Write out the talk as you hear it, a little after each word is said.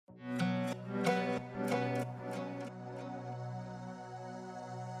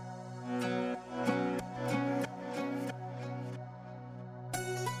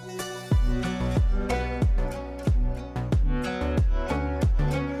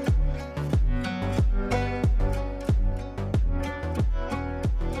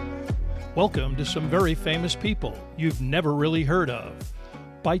Welcome to some very famous people you've never really heard of.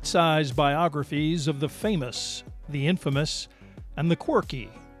 Bite-sized biographies of the famous, the infamous, and the quirky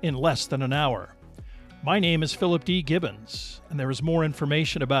in less than an hour. My name is Philip D. Gibbons, and there is more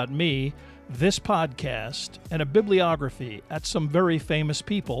information about me, this podcast, and a bibliography at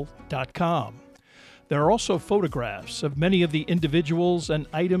someveryfamouspeople.com. There are also photographs of many of the individuals and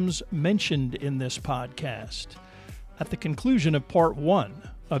items mentioned in this podcast. At the conclusion of Part 1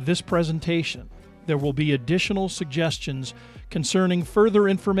 of this presentation, there will be additional suggestions concerning further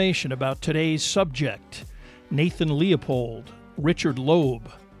information about today's subject, Nathan Leopold, Richard Loeb,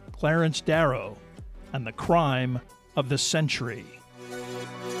 Clarence Darrow, and the crime of the century.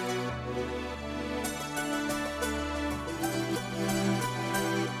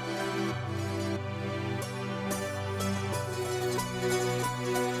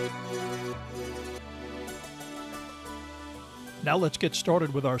 Now let's get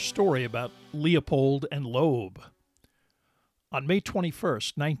started with our story about Leopold and Loeb. On May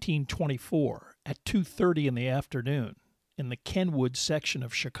 21st, 1924, at 2:30 in the afternoon, in the Kenwood section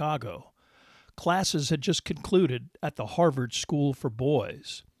of Chicago, classes had just concluded at the Harvard School for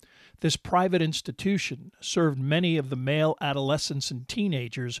Boys. This private institution served many of the male adolescents and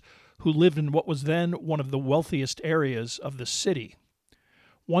teenagers who lived in what was then one of the wealthiest areas of the city.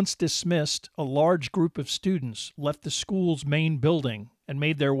 Once dismissed, a large group of students left the school's main building and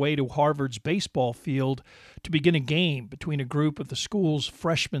made their way to Harvard's baseball field to begin a game between a group of the school's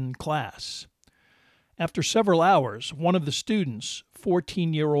freshman class. After several hours, one of the students,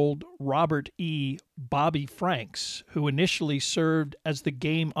 14-year-old Robert E. Bobby Franks, who initially served as the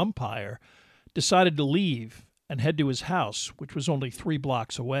game umpire, decided to leave and head to his house, which was only 3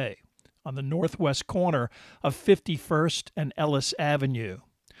 blocks away, on the northwest corner of 51st and Ellis Avenue.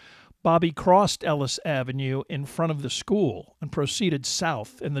 Bobby crossed Ellis Avenue in front of the school and proceeded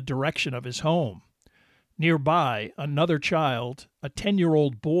south in the direction of his home. Nearby, another child, a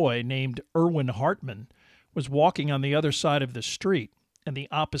 10-year-old boy named Erwin Hartman, was walking on the other side of the street in the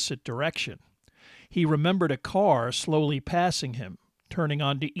opposite direction. He remembered a car slowly passing him, turning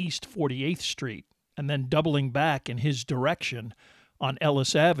onto East 48th Street, and then doubling back in his direction on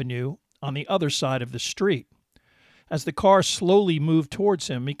Ellis Avenue on the other side of the street. As the car slowly moved towards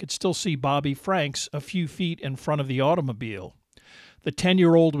him, he could still see Bobby Franks a few feet in front of the automobile. The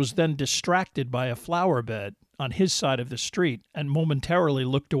 10-year-old was then distracted by a flower bed on his side of the street and momentarily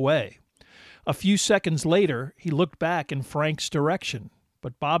looked away. A few seconds later, he looked back in Frank's direction,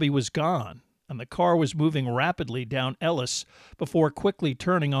 but Bobby was gone, and the car was moving rapidly down Ellis before quickly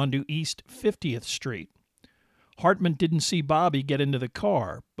turning onto East 50th Street. Hartman didn't see Bobby get into the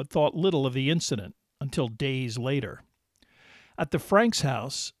car, but thought little of the incident until days later. At the Franks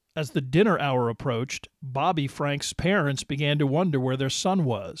house, as the dinner hour approached, Bobby Franks' parents began to wonder where their son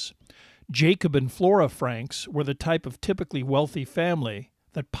was. Jacob and Flora Franks were the type of typically wealthy family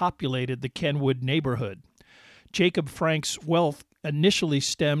that populated the Kenwood neighborhood. Jacob Franks' wealth initially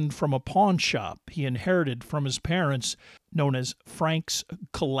stemmed from a pawn shop he inherited from his parents, known as Franks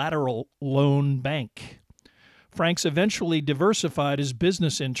Collateral Loan Bank. Franks eventually diversified his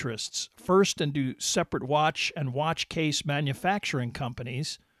business interests, first into separate watch and watch case manufacturing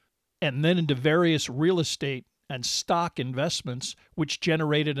companies, and then into various real estate and stock investments, which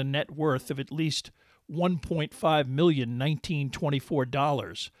generated a net worth of at least $1.5 million 1924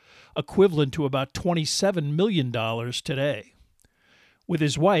 dollars, equivalent to about $27 million today. With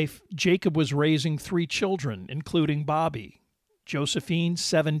his wife, Jacob was raising 3 children, including Bobby, Josephine,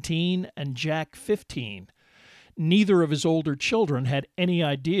 17, and Jack, 15. Neither of his older children had any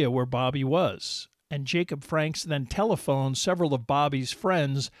idea where Bobby was, and Jacob Franks then telephoned several of Bobby's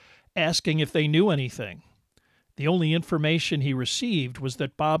friends asking if they knew anything. The only information he received was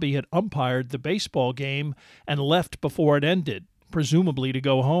that Bobby had umpired the baseball game and left before it ended, presumably to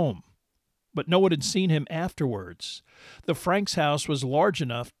go home. But no one had seen him afterwards. The Franks' house was large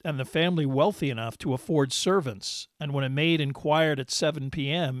enough and the family wealthy enough to afford servants, and when a maid inquired at 7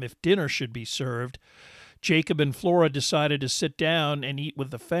 p.m. if dinner should be served, Jacob and Flora decided to sit down and eat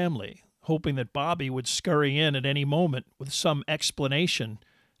with the family, hoping that Bobby would scurry in at any moment with some explanation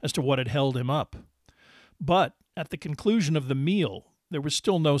as to what had held him up. But at the conclusion of the meal, there was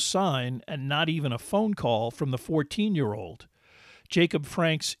still no sign and not even a phone call from the 14-year-old. Jacob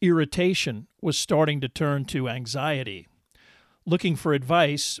Franks' irritation was starting to turn to anxiety. Looking for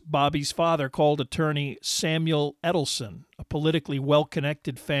advice, Bobby's father called attorney Samuel Edelson, a politically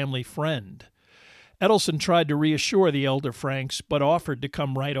well-connected family friend. Edelson tried to reassure the elder Franks, but offered to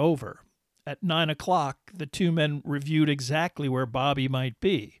come right over. At 9 o'clock, the two men reviewed exactly where Bobby might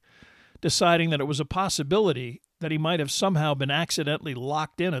be, deciding that it was a possibility that he might have somehow been accidentally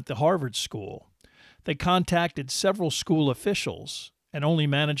locked in at the Harvard school. They contacted several school officials and only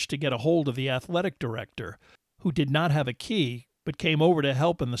managed to get a hold of the athletic director, who did not have a key but came over to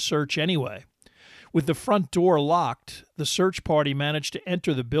help in the search anyway. With the front door locked, the search party managed to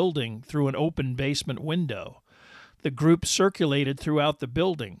enter the building through an open basement window. The group circulated throughout the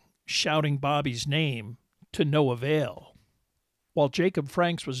building, shouting Bobby's name, to no avail. While Jacob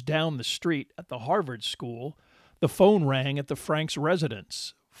Franks was down the street at the Harvard school, the phone rang at the Franks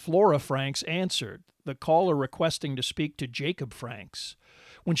residence. Flora Franks answered, the caller requesting to speak to Jacob Franks.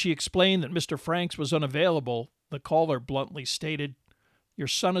 When she explained that Mr. Franks was unavailable, the caller bluntly stated, "Your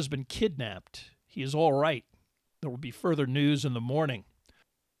son has been kidnapped. He is all right. There will be further news in the morning."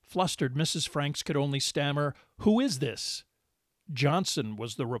 Flustered, Mrs. Franks could only stammer, "Who is this?" "Johnson,"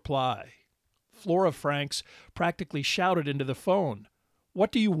 was the reply. Flora Franks practically shouted into the phone,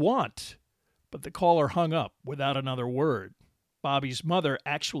 "What do you want?" But the caller hung up without another word. Bobby's mother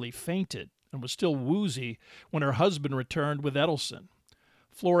actually fainted and was still woozy when her husband returned with Edelson.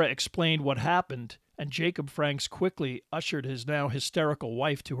 Flora explained what happened, and Jacob Franks quickly ushered his now hysterical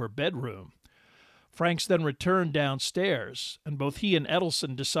wife to her bedroom. Franks then returned downstairs, and both he and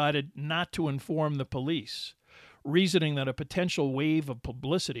Edelson decided not to inform the police, reasoning that a potential wave of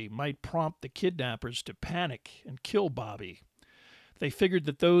publicity might prompt the kidnappers to panic and kill Bobby. They figured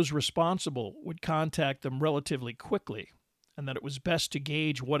that those responsible would contact them relatively quickly, and that it was best to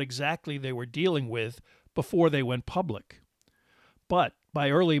gauge what exactly they were dealing with before they went public. But by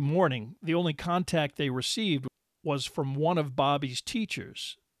early morning, the only contact they received was from one of Bobby's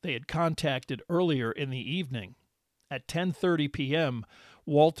teachers they had contacted earlier in the evening. At 10:30 p.m.,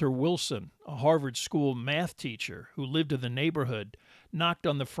 Walter Wilson, a Harvard School math teacher who lived in the neighborhood, knocked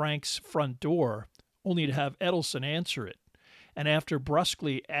on the Franks' front door, only to have Edelson answer it. And after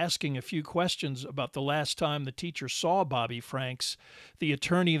brusquely asking a few questions about the last time the teacher saw Bobby Franks, the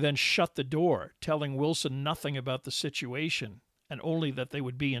attorney then shut the door, telling Wilson nothing about the situation, and only that they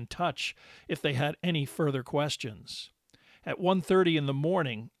would be in touch if they had any further questions. At 1:30 in the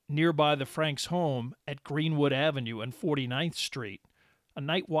morning, nearby the Franks' home at Greenwood Avenue and 49th Street, a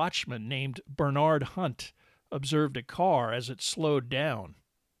night watchman named Bernard Hunt observed a car as it slowed down.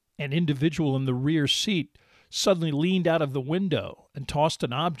 An individual in the rear seat suddenly leaned out of the window and tossed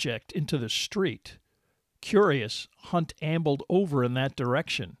an object into the street. Curious, Hunt ambled over in that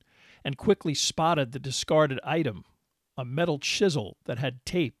direction and quickly spotted the discarded item, a metal chisel that had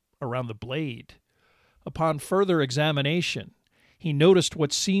tape around the blade. Upon further examination, he noticed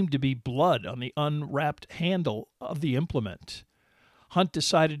what seemed to be blood on the unwrapped handle of the implement. Hunt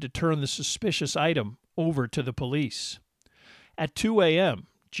decided to turn the suspicious item over to the police. At 2 a.m.,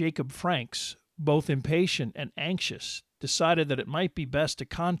 Jacob Franks, both impatient and anxious, decided that it might be best to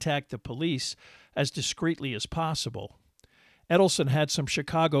contact the police as discreetly as possible. Edelson had some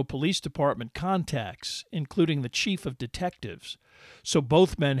Chicago Police Department contacts, including the chief of detectives, so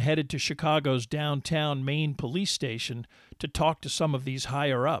both men headed to Chicago's downtown Main police station to talk to some of these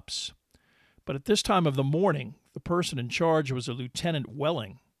higher-ups. But at this time of the morning, the person in charge was a Lieutenant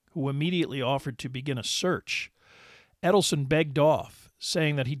Welling, who immediately offered to begin a search. Edelson begged off,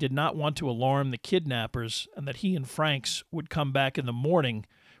 saying that he did not want to alarm the kidnappers and that he and Franks would come back in the morning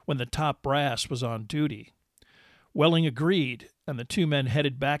when the top brass was on duty. Welling agreed, and the two men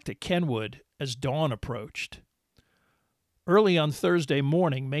headed back to Kenwood as dawn approached. Early on Thursday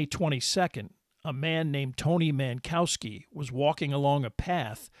morning, May 22nd, a man named Tony Mankowski was walking along a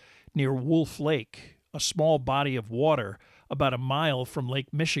path near Wolf Lake, a small body of water about a mile from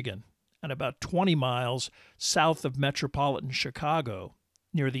Lake Michigan and about 20 miles south of metropolitan Chicago,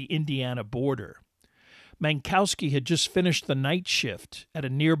 near the Indiana border. Mankowski had just finished the night shift at a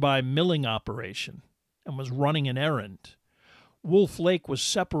nearby milling operation and was running an errand. Wolf Lake was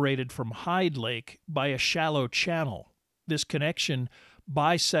separated from Hyde Lake by a shallow channel, this connection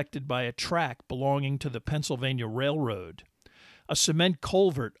bisected by a track belonging to the Pennsylvania Railroad. A cement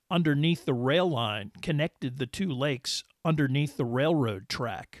culvert underneath the rail line connected the two lakes underneath the railroad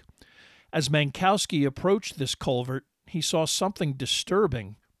track. As Mankowski approached this culvert, he saw something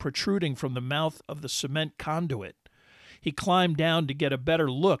disturbing protruding from the mouth of the cement conduit. He climbed down to get a better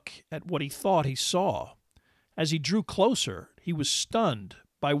look at what he thought he saw. As he drew closer, he was stunned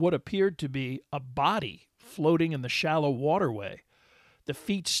by what appeared to be a body floating in the shallow waterway, the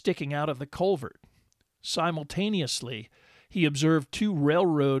feet sticking out of the culvert. Simultaneously, he observed two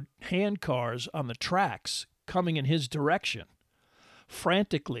railroad handcars on the tracks coming in his direction.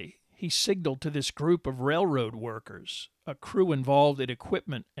 Frantically, he signaled to this group of railroad workers, a crew involved in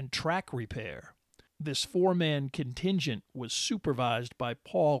equipment and track repair. This four-man contingent was supervised by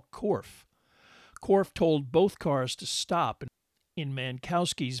Paul Korff. Korf told both cars to stop in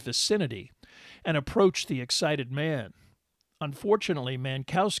Mankowski's vicinity and approached the excited man. Unfortunately,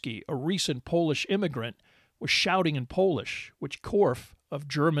 Mankowski, a recent Polish immigrant, was shouting in Polish, which Korf, of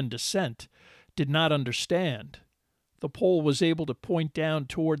German descent, did not understand. The Pole was able to point down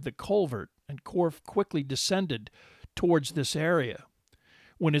toward the culvert, and Korf quickly descended towards this area.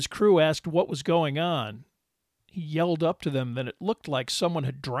 When his crew asked what was going on, he yelled up to them that it looked like someone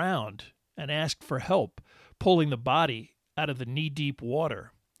had drowned and asked for help pulling the body out of the knee-deep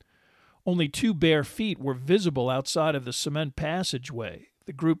water. Only 2 bare feet were visible outside of the cement passageway,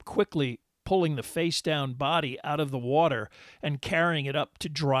 the group quickly pulling the face-down body out of the water and carrying it up to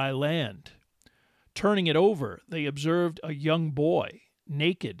dry land. Turning it over, they observed a young boy,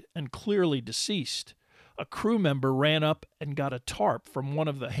 naked and clearly deceased. A crew member ran up and got a tarp from one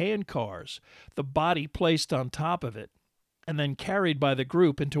of the handcars, the body placed on top of it, and then carried by the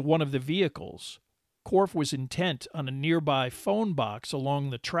group into one of the vehicles. Korf was intent on a nearby phone box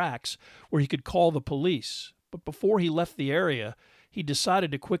along the tracks where he could call the police, but before he left the area, he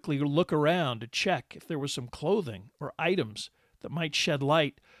decided to quickly look around to check if there was some clothing or items that might shed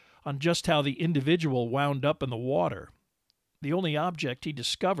light on just how the individual wound up in the water. The only object he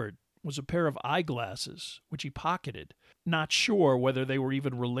discovered was a pair of eyeglasses, which he pocketed, not sure whether they were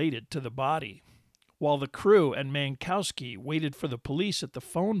even related to the body. While the crew and Mankowski waited for the police at the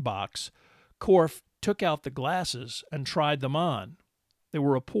phone box, Korf took out the glasses and tried them on. They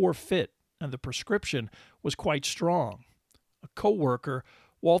were a poor fit, and the prescription was quite strong. A co-worker,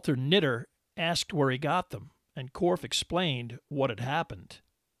 Walter Knitter, asked where he got them, and Korf explained what had happened.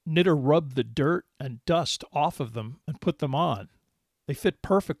 Knitter rubbed the dirt and dust off of them and put them on. They fit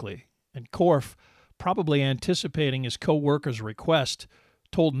perfectly, and Korf, probably anticipating his co-worker's request,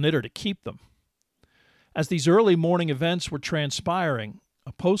 told Knitter to keep them. As these early morning events were transpiring,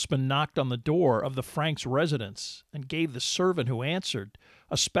 a postman knocked on the door of the Franks' residence and gave the servant who answered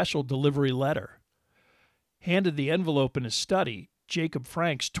a special delivery letter. Handed the envelope in his study, Jacob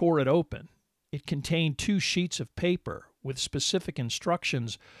Franks tore it open. It contained 2 sheets of paper with specific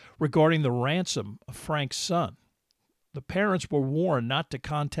instructions regarding the ransom of Frank's son. The parents were warned not to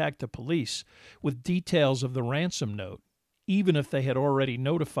contact the police with details of the ransom note, even if they had already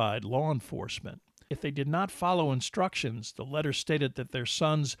notified law enforcement. If they did not follow instructions, the letter stated that their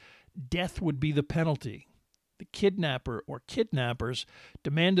son's death would be the penalty. The kidnapper or kidnappers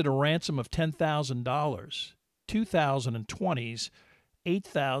demanded a ransom of $10,000, $2,000 in 20s,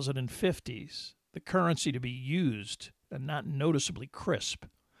 $8,000 in 50s, the currency to be used and not noticeably crisp.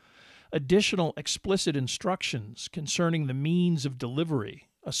 Additional explicit instructions concerning the means of delivery,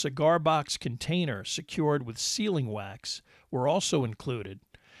 a cigar box container secured with sealing wax, were also included,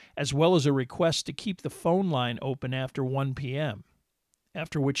 as well as a request to keep the phone line open after 1 p.m.,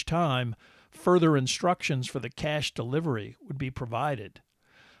 after which time further instructions for the cash delivery would be provided.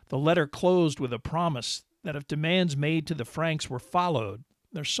 The letter closed with a promise that if demands made to the Franks were followed,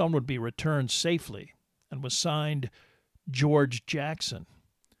 their son would be returned safely, and was signed George Jackson.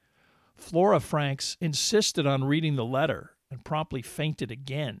 Flora Franks insisted on reading the letter and promptly fainted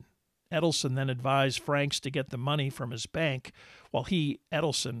again. Edelson then advised Franks to get the money from his bank while he,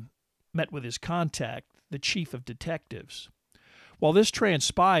 Edelson, met with his contact, the chief of detectives. While this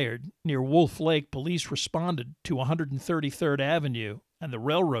transpired, near Wolf Lake, police responded to 133rd Avenue and the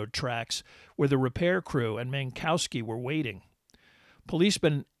railroad tracks where the repair crew and Mankowski were waiting.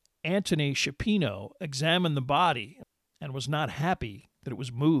 Policeman Anthony Shapino examined the body and was not happy that it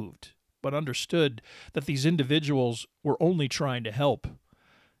was moved, but understood that these individuals were only trying to help.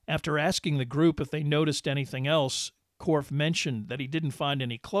 After asking the group if they noticed anything else, Korf mentioned that he didn't find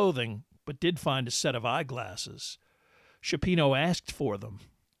any clothing, but did find a set of eyeglasses. Shapino asked for them,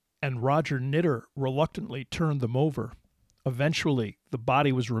 and Roger Knitter reluctantly turned them over. Eventually, the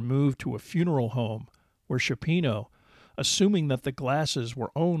body was removed to a funeral home, where Shapino, assuming that the glasses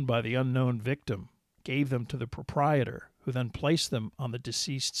were owned by the unknown victim, gave them to the proprietor, who then placed them on the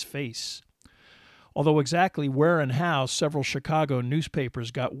deceased's face. Although exactly where and how several Chicago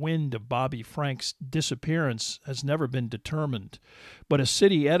newspapers got wind of Bobby Frank's disappearance has never been determined, but a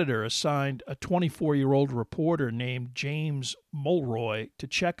city editor assigned a 24-year-old reporter named James Mulroy to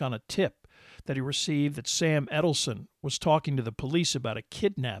check on a tip that he received that Sam Edelson was talking to the police about a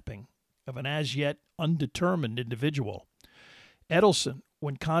kidnapping of an as-yet undetermined individual. Edelson,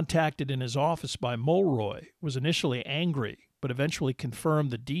 when contacted in his office by Mulroy, was initially angry, but eventually confirmed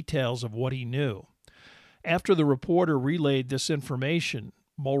the details of what he knew. After the reporter relayed this information,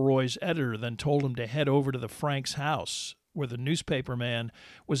 Mulroy's editor then told him to head over to the Franks' house, where the newspaperman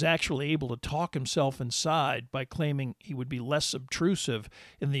was actually able to talk himself inside by claiming he would be less obtrusive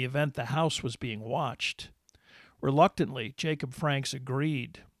in the event the house was being watched. Reluctantly, Jacob Franks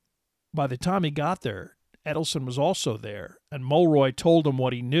agreed. By the time he got there, Edelson was also there, and Mulroy told him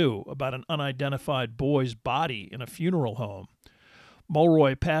what he knew about an unidentified boy's body in a funeral home.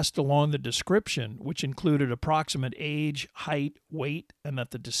 Mulroy passed along the description, which included approximate age, height, weight, and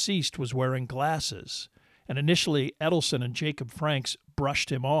that the deceased was wearing glasses. And initially, Edelson and Jacob Franks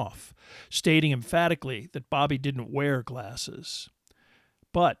brushed him off, stating emphatically that Bobby didn't wear glasses.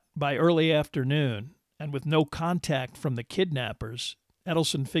 But by early afternoon, and with no contact from the kidnappers,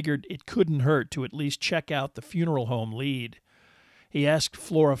 Edelson figured it couldn't hurt to at least check out the funeral home lead. He asked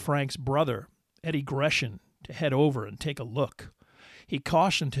Flora Frank's brother, Eddie Gresham, to head over and take a look. He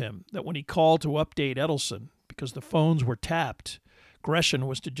cautioned him that when he called to update Edelson, because the phones were tapped, Gresham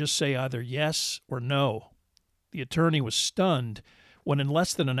was to just say either yes or no. The attorney was stunned when in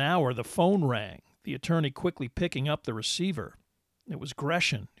less than an hour the phone rang, the attorney quickly picking up the receiver. It was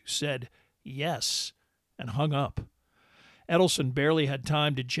Gresham who said yes and hung up. Edelson barely had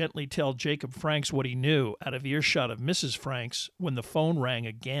time to gently tell Jacob Franks what he knew out of earshot of Mrs. Franks when the phone rang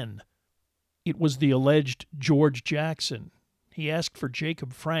again. It was the alleged George Jackson. He asked for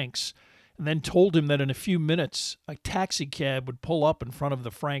Jacob Franks and then told him that in a few minutes a taxicab would pull up in front of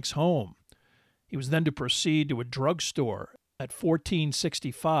the Franks' home. He was then to proceed to a drugstore at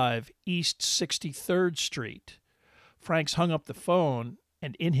 1465 East 63rd Street. Franks hung up the phone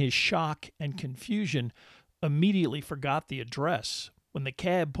and, in his shock and confusion, immediately forgot the address. When the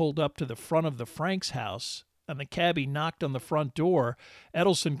cab pulled up to the front of the Franks' house and the cabbie knocked on the front door,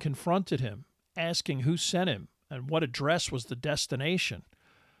 Edelson confronted him, asking who sent him and what address was the destination.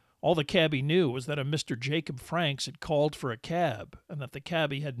 All the cabbie knew was that a Mr. Jacob Franks had called for a cab and that the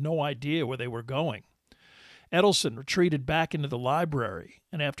cabbie had no idea where they were going. Edelson retreated back into the library,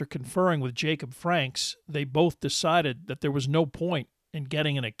 and after conferring with Jacob Franks, they both decided that there was no point in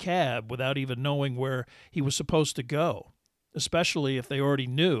getting in a cab without even knowing where he was supposed to go, especially if they already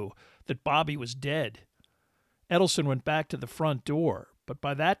knew that Bobby was dead. Edelson went back to the front door, but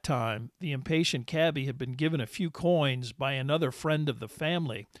by that time, the impatient cabbie had been given a few coins by another friend of the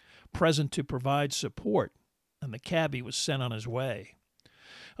family, present to provide support, and the cabbie was sent on his way.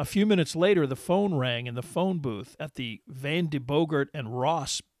 A few minutes later, the phone rang in the phone booth at the Van de Bogert and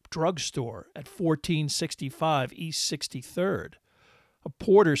Ross drugstore at 1465 East 63rd. A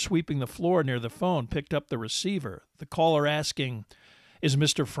porter sweeping the floor near the phone picked up the receiver, the caller asking, "Is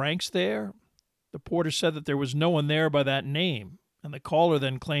Mr. Franks there?" The porter said that there was no one there by that name, and the caller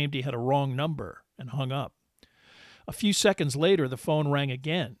then claimed he had a wrong number and hung up. A few seconds later, the phone rang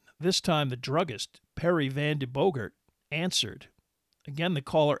again. This time the druggist, Perry Van de Bogert, answered. Again, the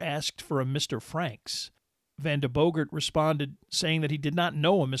caller asked for a Mr. Franks. Van de Bogert responded, saying that he did not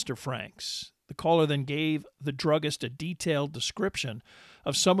know a Mr. Franks. The caller then gave the druggist a detailed description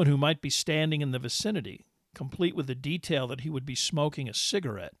of someone who might be standing in the vicinity, complete with the detail that he would be smoking a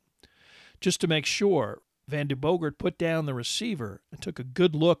cigarette. Just to make sure, Van de Bogert put down the receiver and took a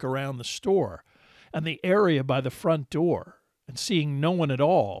good look around the store and the area by the front door, and seeing no one at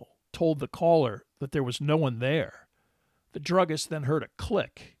all, told the caller that there was no one there. The druggist then heard a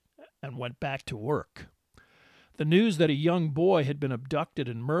click and went back to work. The news that a young boy had been abducted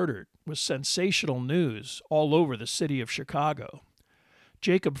and murdered was sensational news all over the city of Chicago.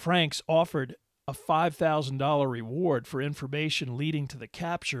 Jacob Franks offered a $5,000 reward for information leading to the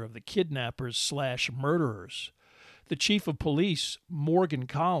capture of the kidnappers/murderers. The chief of police, Morgan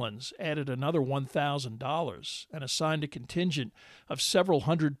Collins, added another $1,000 and assigned a contingent of several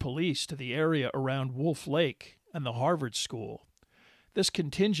hundred police to the area around Wolf Lake and the Harvard School. This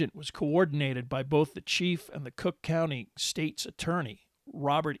contingent was coordinated by both the chief and the Cook County State's attorney,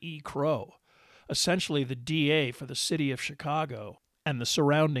 Robert E. Crow, essentially the DA for the city of Chicago and the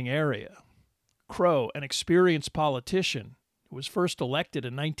surrounding area. Crow, an experienced politician who was first elected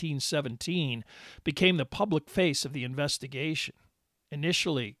in 1917, became the public face of the investigation.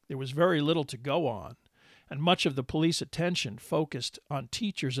 Initially, there was very little to go on, and much of the police attention focused on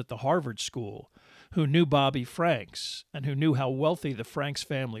teachers at the Harvard School who knew Bobby Franks and who knew how wealthy the Franks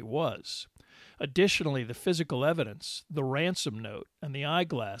family was. Additionally, the physical evidence, the ransom note, and the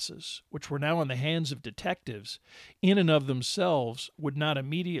eyeglasses, which were now in the hands of detectives, in and of themselves would not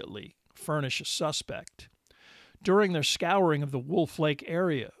immediately furnish a suspect. During their scouring of the Wolf Lake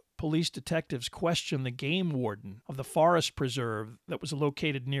area, police detectives questioned the game warden of the forest preserve that was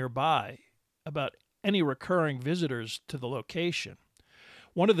located nearby about any recurring visitors to the location.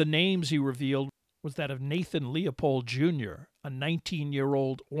 One of the names he revealed was that of Nathan Leopold Jr., a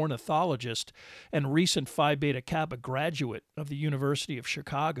 19-year-old ornithologist and recent Phi Beta Kappa graduate of the University of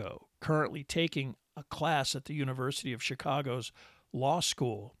Chicago, currently taking a class at the University of Chicago's law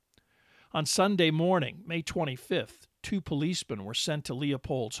school. On Sunday morning, May 25th, 2 policemen were sent to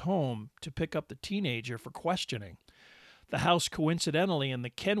Leopold's home to pick up the teenager for questioning. The house coincidentally in the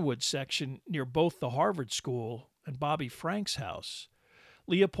Kenwood section near both the Harvard School and Bobby Frank's house.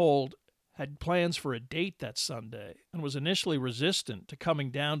 Leopold had plans for a date that Sunday and was initially resistant to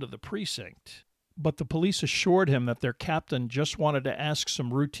coming down to the precinct. But the police assured him that their captain just wanted to ask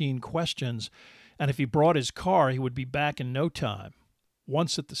some routine questions, and if he brought his car, he would be back in no time.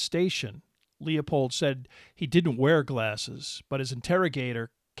 Once at the station, Leopold said he didn't wear glasses, but his interrogator,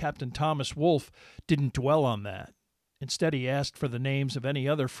 Captain Thomas Wolfe, didn't dwell on that. Instead, he asked for the names of any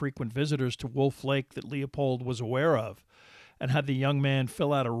other frequent visitors to Wolf Lake that Leopold was aware of, and had the young man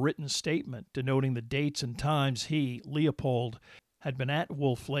fill out a written statement denoting the dates and times he, Leopold, had been at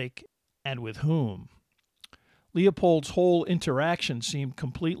Wolf Lake and with whom. Leopold's whole interaction seemed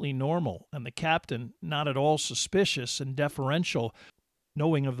completely normal, and the captain, not at all suspicious and deferential,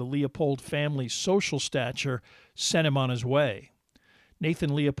 knowing of the Leopold family's social stature, sent him on his way.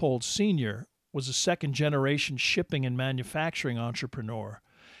 Nathan Leopold Sr. was a second-generation shipping and manufacturing entrepreneur,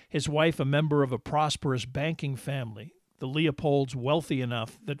 his wife a member of a prosperous banking family, the Leopolds wealthy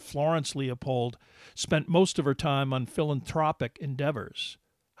enough that Florence Leopold spent most of her time on philanthropic endeavors.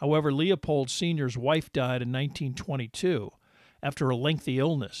 However, Leopold Sr.'s wife died in 1922 after a lengthy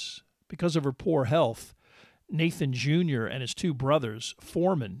illness. Because of her poor health, Nathan Jr. and his 2 brothers,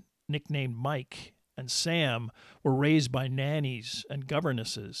 Foreman, nicknamed Mike, and Sam, were raised by nannies and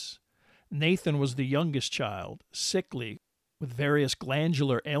governesses. Nathan was the youngest child, sickly, with various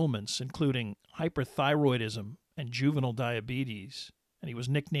glandular ailments, including hyperthyroidism and juvenile diabetes, and he was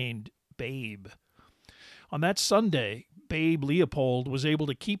nicknamed Babe. On that Sunday, Babe Leopold was able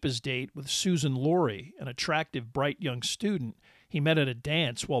to keep his date with Susan Laurie, an attractive, bright young student he met at a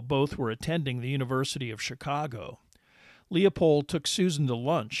dance while both were attending the University of Chicago. Leopold took Susan to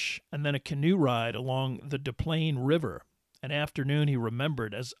lunch and then a canoe ride along the Des Plaines River, an afternoon he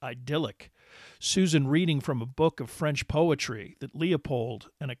remembered as idyllic, Susan reading from a book of French poetry that Leopold,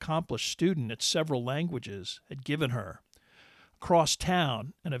 an accomplished student at several languages, had given her. Across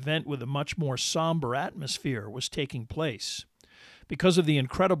town, an event with a much more somber atmosphere was taking place. Because of the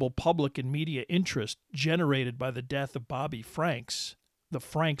incredible public and media interest generated by the death of Bobby Franks, the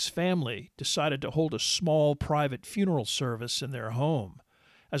Franks family decided to hold a small private funeral service in their home,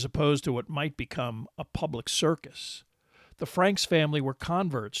 as opposed to what might become a public circus. The Franks family were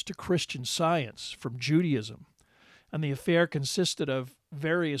converts to Christian Science from Judaism, and the affair consisted of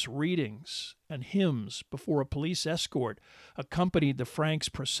various readings and hymns before a police escort accompanied the Franks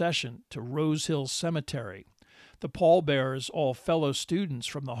procession to Rose Hill Cemetery, the pallbearers all fellow students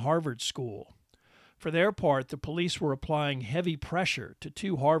from the Harvard School. For their part, the police were applying heavy pressure to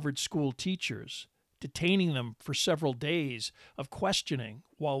 2 Harvard School teachers, detaining them for several days of questioning,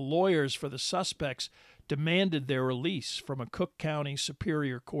 while lawyers for the suspects demanded their release from a Cook County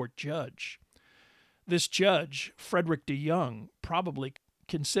Superior Court judge. This judge, Frederick DeYoung, probably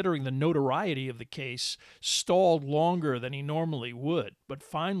considering the notoriety of the case, stalled longer than he normally would, but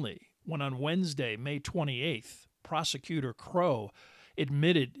finally, when on Wednesday, May 28th, Prosecutor Crow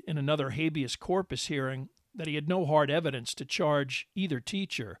admitted in another habeas corpus hearing that he had no hard evidence to charge either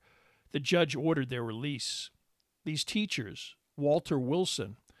teacher, the judge ordered their release. These teachers, Walter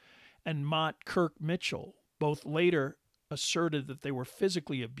Wilson and Mott Kirk Mitchell, both later asserted that they were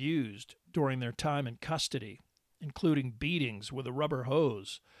physically abused during their time in custody, including beatings with a rubber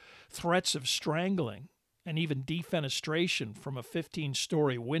hose, threats of strangling, and even defenestration from a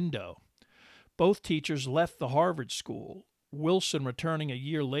 15-story window. Both teachers left the Harvard School, Wilson returning a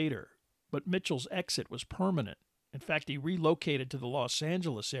year later, but Mitchell's exit was permanent. In fact, he relocated to the Los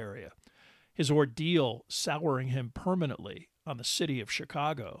Angeles area, his ordeal souring him permanently on the city of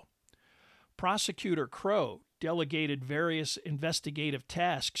Chicago. Prosecutor Crow delegated various investigative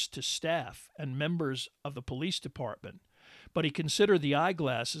tasks to staff and members of the police department, but he considered the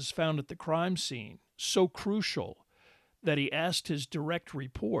eyeglasses found at the crime scene so crucial that he asked his direct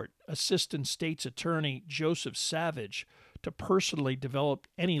report, Assistant State's Attorney Joseph Savage, to personally develop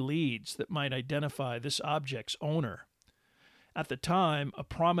any leads that might identify this object's owner. At the time, a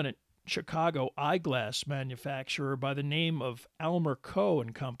prominent Chicago eyeglass manufacturer by the name of Almer Coe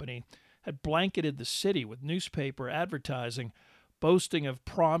and Company had blanketed the city with newspaper advertising boasting of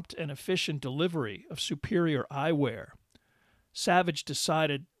prompt and efficient delivery of superior eyewear. Savage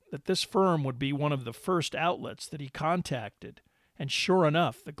decided that this firm would be one of the first outlets that he contacted, And sure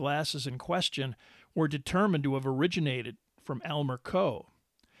enough, the glasses in question were determined to have originated from Elmer Coe.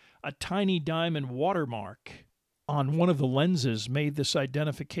 A tiny diamond watermark on one of the lenses made this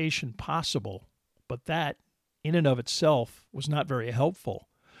identification possible, but that, in and of itself, was not very helpful.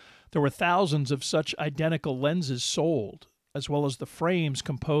 There were thousands of such identical lenses sold, as well as the frames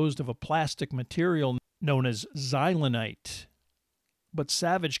composed of a plastic material known as xylenite. But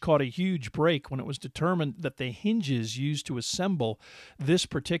Savage caught a huge break when it was determined that the hinges used to assemble this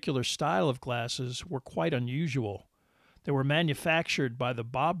particular style of glasses were quite unusual. They were manufactured by the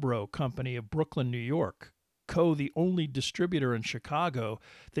Bobrow Company of Brooklyn, New York, Coe the only distributor in Chicago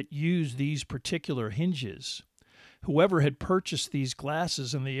that used these particular hinges. Whoever had purchased these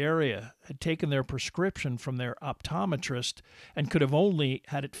glasses in the area had taken their prescription from their optometrist and could have only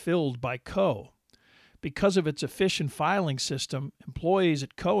had it filled by Coe. Because of its efficient filing system, employees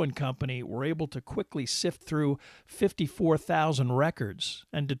at Coe & Company were able to quickly sift through 54,000 records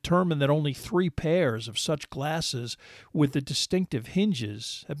and determine that only 3 pairs of such glasses with the distinctive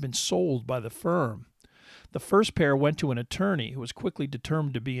hinges had been sold by the firm. The first pair went to an attorney who was quickly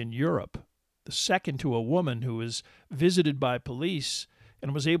determined to be in Europe, the second to a woman who was visited by police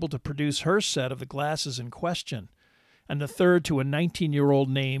and was able to produce her set of the glasses in question, and the third to a 19-year-old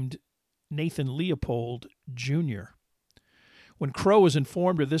named Nathan Leopold, Jr. When Crowe was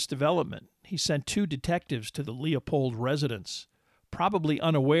informed of this development, he sent 2 detectives to the Leopold residence, probably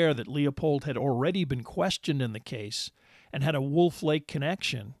unaware that Leopold had already been questioned in the case and had a Wolf Lake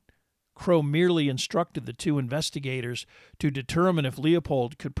connection. Crowe merely instructed the 2 investigators to determine if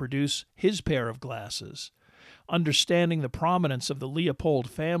Leopold could produce his pair of glasses. Understanding the prominence of the Leopold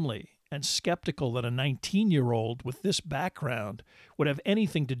family and skeptical that a 19-year-old with this background would have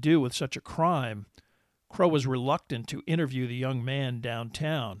anything to do with such a crime, Crowe was reluctant to interview the young man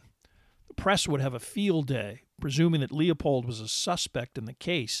downtown. The press would have a field day, presuming that Leopold was a suspect in the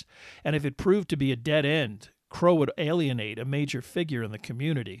case, and if it proved to be a dead end, Crowe would alienate a major figure in the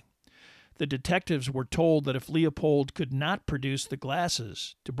community. The detectives were told that if Leopold could not produce the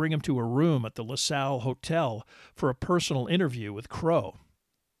glasses, to bring him to a room at the LaSalle Hotel for a personal interview with Crowe.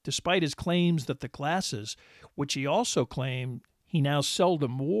 Despite his claims that the glasses, which he also claimed he now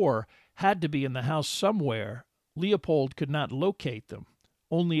seldom wore, had to be in the house somewhere, Leopold could not locate them,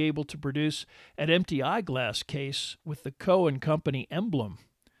 only able to produce an empty eyeglass case with the Coe & Company emblem.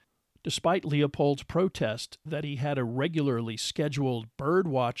 Despite Leopold's protest that he had a regularly scheduled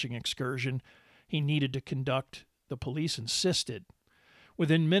bird-watching excursion he needed to conduct, the police insisted.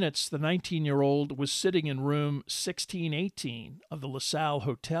 Within minutes, the 19-year-old was sitting in room 1618 of the LaSalle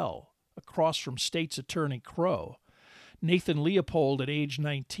Hotel, across from State's Attorney Crowe. Nathan Leopold, at age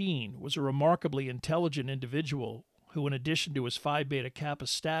 19, was a remarkably intelligent individual who, in addition to his Phi Beta Kappa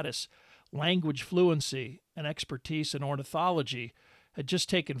status, language fluency, and expertise in ornithology, had just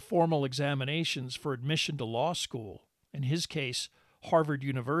taken formal examinations for admission to law school, in his case, Harvard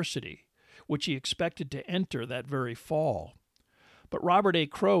University, which he expected to enter that very fall. But Robert A.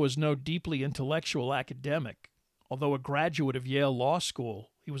 Crowe is no deeply intellectual academic. Although a graduate of Yale Law School,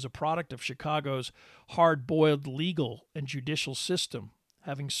 he was a product of Chicago's hard-boiled legal and judicial system,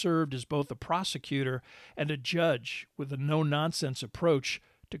 having served as both a prosecutor and a judge with a no-nonsense approach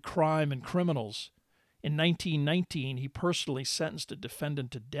to crime and criminals. In 1919, he personally sentenced a defendant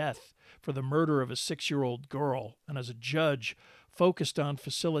to death for the murder of a 6-year-old girl, and as a judge, focused on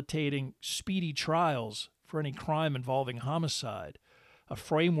facilitating speedy trials for any crime involving homicide, a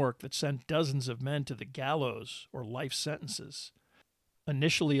framework that sent dozens of men to the gallows or life sentences.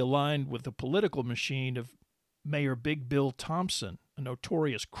 Initially aligned with the political machine of Mayor Big Bill Thompson, a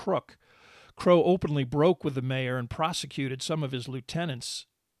notorious crook, Crowe openly broke with the mayor and prosecuted some of his lieutenants,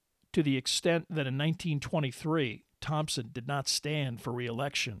 to the extent that in 1923, Thompson did not stand for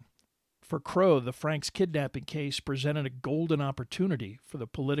re-election. For Crowe, the Franks kidnapping case presented a golden opportunity for the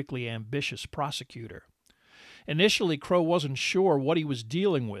politically ambitious prosecutor. Initially, Crowe wasn't sure what he was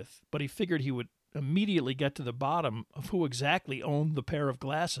dealing with, but he figured he would immediately get to the bottom of who exactly owned the pair of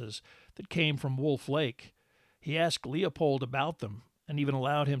glasses that came from Wolf Lake. He asked Leopold about them and even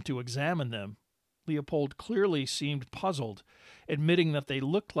allowed him to examine them. Leopold clearly seemed puzzled, admitting that they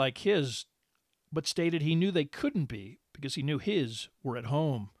looked like his, but stated he knew they couldn't be because he knew his were at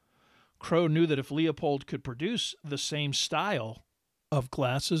home. Crowe knew that if Leopold could produce the same style of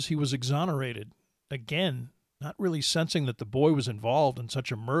glasses, he was exonerated. Again, not really sensing that the boy was involved in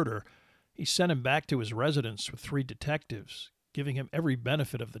such a murder, he sent him back to his residence with 3 detectives, giving him every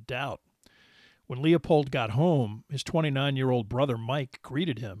benefit of the doubt. When Leopold got home, his 29-year-old brother Mike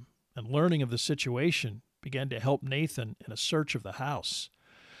greeted him, and learning of the situation, began to help Nathan in a search of the house.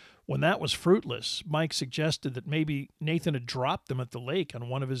 When that was fruitless, Mike suggested that maybe Nathan had dropped them at the lake on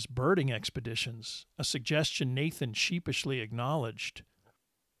one of his birding expeditions, a suggestion Nathan sheepishly acknowledged.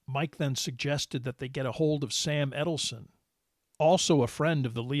 Mike then suggested that they get a hold of Sam Edelson, also a friend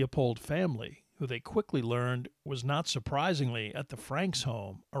of the Leopold family, who they quickly learned was not surprisingly at the Franks'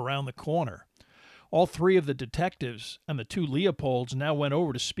 home around the corner. All three of the detectives and the two Leopolds now went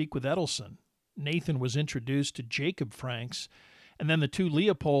over to speak with Edelson. Nathan was introduced to Jacob Franks, and then the two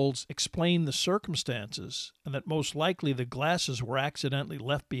Leopolds explained the circumstances and that most likely the glasses were accidentally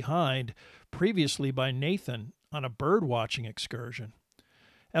left behind previously by Nathan on a bird-watching excursion.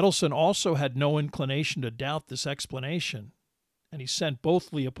 Edelson also had no inclination to doubt this explanation, and he sent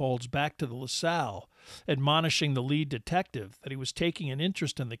both Leopolds back to the LaSalle, admonishing the lead detective that he was taking an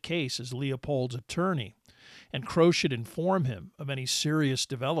interest in the case as Leopold's attorney, and Crow should inform him of any serious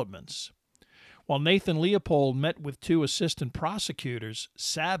developments. While Nathan Leopold met with two assistant prosecutors,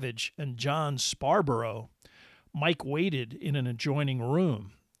 Savage and John Sparborough, Mike waited in an adjoining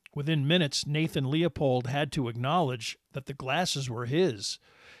room. Within minutes, Nathan Leopold had to acknowledge that the glasses were his.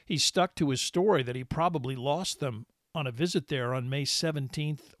 He stuck to his story that he probably lost them on a visit there on May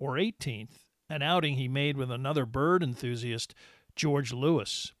 17th or 18th, an outing he made with another bird enthusiast, George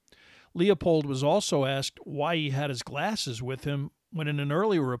Lewis. Leopold was also asked why he had his glasses with him when in an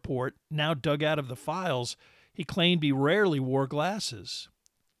earlier report, now dug out of the files, he claimed he rarely wore glasses.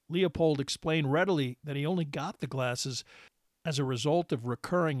 Leopold explained readily that he only got the glasses as a result of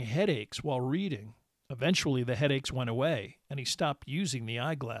recurring headaches while reading. Eventually, the headaches went away, and he stopped using the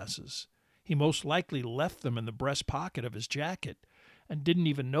eyeglasses. He most likely left them in the breast pocket of his jacket and didn't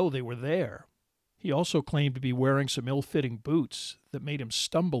even know they were there. He also claimed to be wearing some ill-fitting boots that made him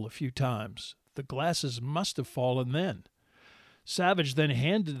stumble a few times. The glasses must have fallen then. Savage then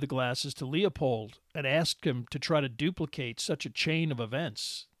handed the glasses to Leopold and asked him to try to duplicate such a chain of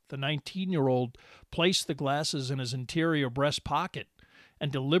events. The 19-year-old placed the glasses in his interior breast pocket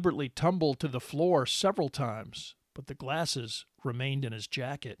and deliberately tumbled to the floor several times, but the glasses remained in his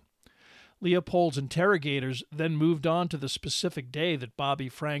jacket. Leopold's interrogators then moved on to the specific day that Bobby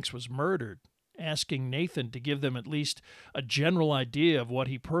Franks was murdered, asking Nathan to give them at least a general idea of what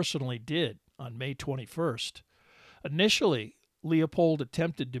he personally did on May 21st. Initially, Leopold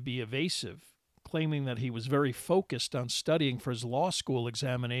attempted to be evasive, claiming that he was very focused on studying for his law school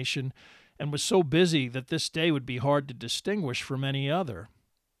examination and was so busy that this day would be hard to distinguish from any other.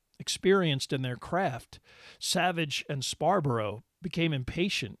 Experienced in their craft, Savage and Sparborough became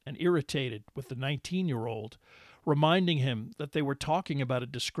impatient and irritated with the 19-year-old, reminding him that they were talking about a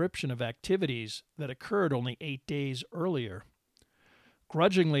description of activities that occurred only 8 days earlier.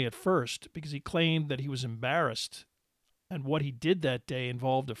 Grudgingly at first, because he claimed that he was embarrassed and what he did that day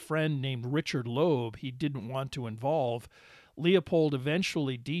involved a friend named Richard Loeb he didn't want to involve, Leopold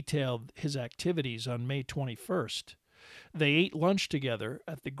eventually detailed his activities on May 21st. They ate lunch together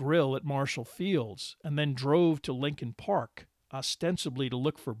at the grill at Marshall Fields and then drove to Lincoln Park, ostensibly to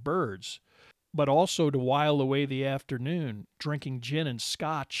look for birds, but also to while away the afternoon, drinking gin and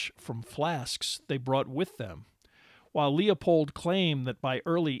scotch from flasks they brought with them. While Leopold claimed that by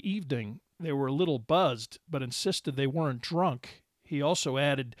early evening they were a little buzzed, but insisted they weren't drunk, he also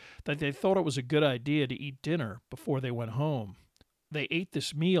added that they thought it was a good idea to eat dinner before they went home. They ate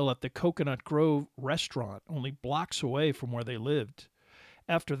this meal at the Coconut Grove restaurant, only blocks away from where they lived.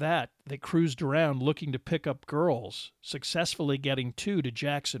 After that, they cruised around looking to pick up girls, successfully getting two to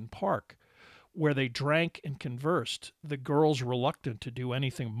Jackson Park, where they drank and conversed, the girls reluctant to do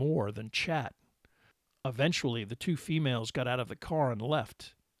anything more than chat. Eventually, the two females got out of the car and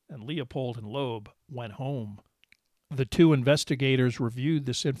left, and Leopold and Loeb went home. The two investigators reviewed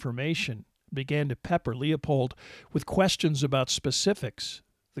this information, began to pepper Leopold with questions about specifics,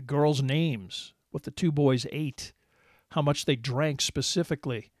 the girls' names, what the two boys ate, how much they drank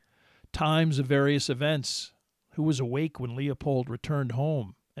specifically, times of various events, who was awake when Leopold returned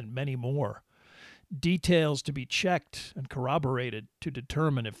home, and many more. Details to be checked and corroborated to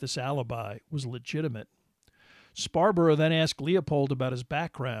determine if this alibi was legitimate. Sparborough then asked Leopold about his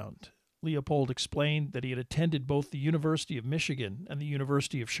background. Leopold explained that he had attended both the University of Michigan and the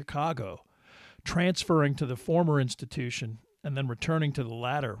University of Chicago, transferring to the former institution and then returning to the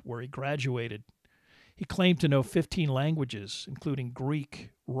latter, where he graduated. He claimed to know 15 languages, including Greek,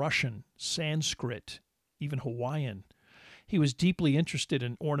 Russian, Sanskrit, even Hawaiian. He was deeply interested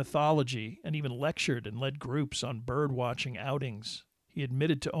in ornithology and even lectured and led groups on bird-watching outings. He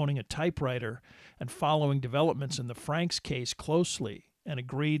admitted to owning a typewriter and following developments in the Franks case closely, and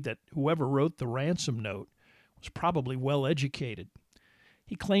agreed that whoever wrote the ransom note was probably well educated.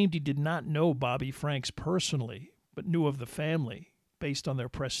 He claimed he did not know Bobby Franks personally, but knew of the family, based on their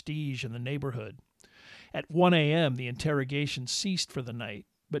prestige in the neighborhood. At 1 a.m., the interrogation ceased for the night,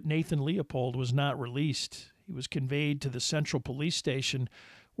 but Nathan Leopold was not released. He was conveyed to the Central Police Station,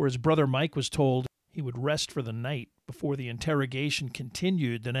 where his brother Mike was told he would rest for the night before the interrogation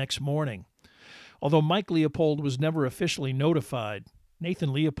continued the next morning. Although Mike Leopold was never officially notified,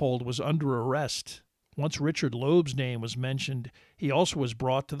 Nathan Leopold was under arrest. Once Richard Loeb's name was mentioned, he also was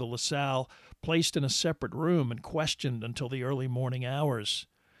brought to the LaSalle, placed in a separate room, and questioned until the early morning hours.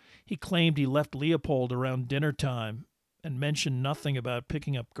 He claimed he left Leopold around dinner time and mentioned nothing about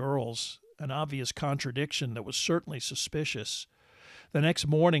picking up girls, an obvious contradiction that was certainly suspicious. The next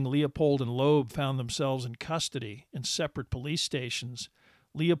morning, Leopold and Loeb found themselves in custody in separate police stations,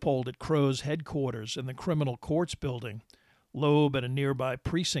 Leopold at Crow's headquarters in the Criminal Courts building, Loeb at a nearby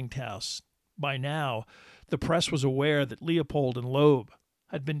precinct house. By now, the press was aware that Leopold and Loeb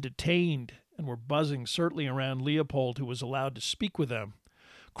had been detained and were buzzing certainly around Leopold, who was allowed to speak with them.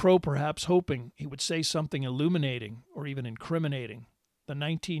 Crow perhaps hoping he would say something illuminating or even incriminating. The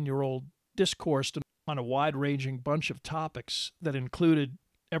 19-year-old discoursed on a wide-ranging bunch of topics that included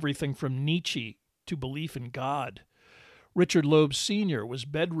everything from Nietzsche to belief in God. Richard Loeb Sr. was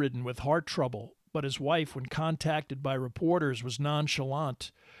bedridden with heart trouble, but his wife, when contacted by reporters, was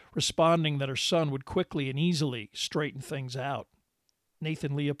nonchalant, responding that her son would quickly and easily straighten things out.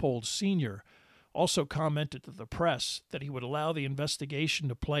 Nathan Leopold Sr. also commented to the press that he would allow the investigation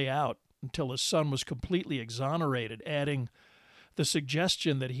to play out until his son was completely exonerated, adding, "The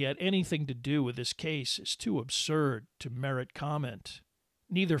suggestion that he had anything to do with this case is too absurd to merit comment."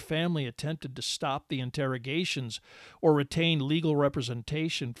 Neither family attempted to stop the interrogations or retain legal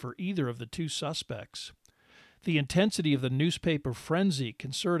representation for either of the two suspects. The intensity of the newspaper frenzy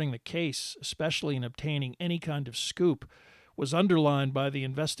concerning the case, especially in obtaining any kind of scoop, was underlined by the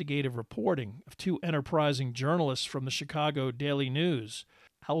investigative reporting of two enterprising journalists from the Chicago Daily News,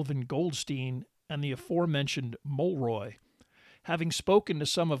 Alvin Goldstein and the aforementioned Mulroy. Having spoken to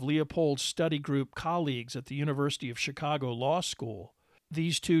some of Leopold's study group colleagues at the University of Chicago Law School,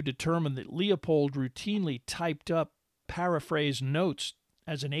 these two determined that Leopold routinely typed up paraphrased notes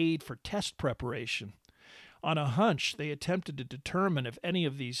as an aid for test preparation. On a hunch, they attempted to determine if any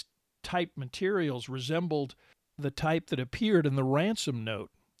of these typed materials resembled the type that appeared in the ransom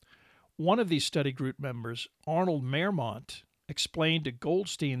note. One of these study group members, Arnold Mermont, explained to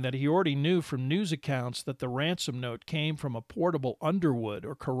Goldstein that he already knew from news accounts that the ransom note came from a portable Underwood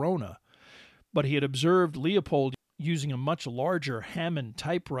or Corona, but he had observed Leopold using a much larger Hammond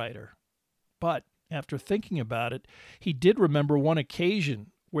typewriter. But, after thinking about it, he did remember one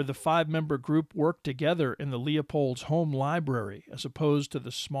occasion where the five-member group worked together in the Leopold's home library as opposed to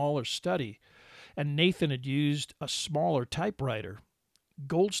the smaller study, and Nathan had used a smaller typewriter.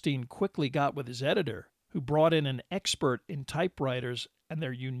 Goldstein quickly got with his editor, who brought in an expert in typewriters and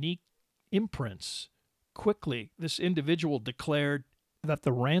their unique imprints. Quickly, this individual declared that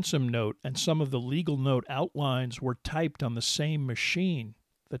the ransom note and some of the legal note outlines were typed on the same machine,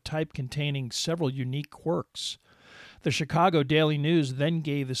 the type containing several unique quirks. The Chicago Daily News then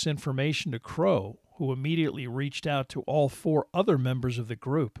gave this information to Crow, who immediately reached out to all four other members of the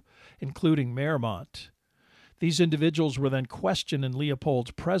group, including Mermont. These individuals were then questioned in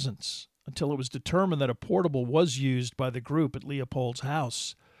Leopold's presence until it was determined that a portable was used by the group at Leopold's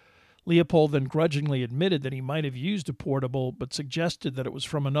house. Leopold then grudgingly admitted that he might have used a portable, but suggested that it was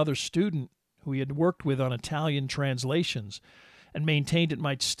from another student who he had worked with on Italian translations, and maintained it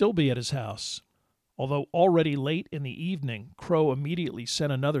might still be at his house. Although already late in the evening, Crow immediately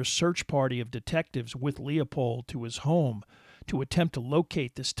sent another search party of detectives with Leopold to his home to attempt to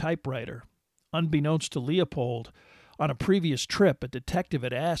locate this typewriter. Unbeknownst to Leopold, on a previous trip, a detective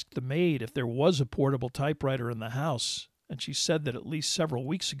had asked the maid if there was a portable typewriter in the house, and she said that at least several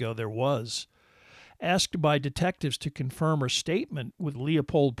weeks ago there was. Asked by detectives to confirm her statement with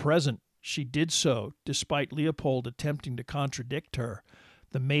Leopold present, she did so, despite Leopold attempting to contradict her,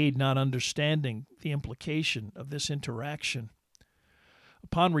 the maid not understanding the implication of this interaction.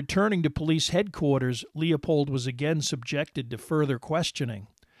 Upon returning to police headquarters, Leopold was again subjected to further questioning.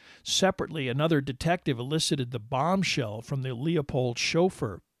 Separately, another detective elicited the bombshell from the Leopold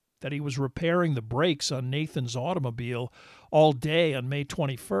chauffeur that he was repairing the brakes on Nathan's automobile all day on May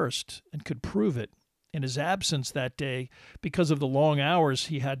 21st and could prove it. In his absence that day, because of the long hours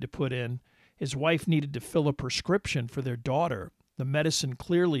he had to put in, his wife needed to fill a prescription for their daughter, the medicine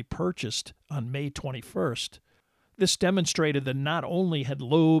clearly purchased on May 21st. This demonstrated that not only had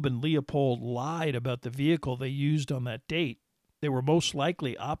Loeb and Leopold lied about the vehicle they used on that date, they were most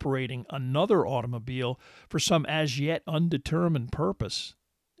likely operating another automobile for some as yet undetermined purpose.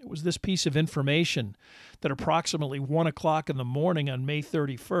 It was this piece of information that approximately 1 o'clock in the morning on May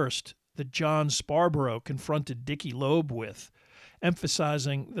 31st that John Sparborough confronted Dickie Loeb with,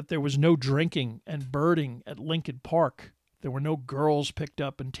 emphasizing that there was no drinking and birding at Lincoln Park. There were no girls picked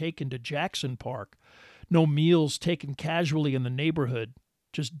up and taken to Jackson Park, no meals taken casually in the neighborhood,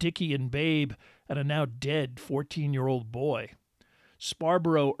 just Dickie and Babe and a now dead 14-year-old boy.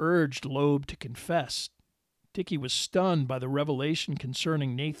 Sparborough urged Loeb to confess. Dickie was stunned by the revelation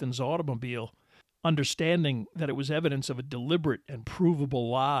concerning Nathan's automobile, understanding that it was evidence of a deliberate and provable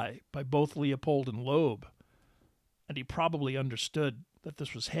lie by both Leopold and Loeb. And he probably understood that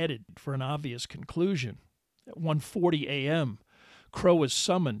this was headed for an obvious conclusion. At 1:40 a.m., Crow was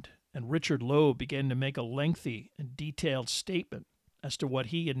summoned, and Richard Loeb began to make a lengthy and detailed statement as to what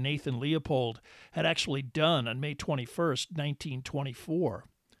he and Nathan Leopold had actually done on May 21st, 1924.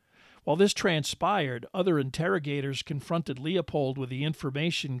 While this transpired, other interrogators confronted Leopold with the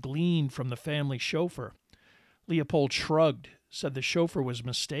information gleaned from the family chauffeur. Leopold shrugged, said the chauffeur was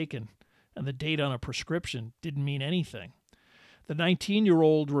mistaken, and the date on a prescription didn't mean anything. The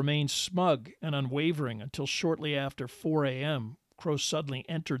 19-year-old remained smug and unwavering until shortly after 4 a.m., Crow suddenly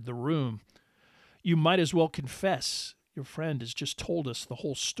entered the room. "You might as well confess. Your friend has just told us the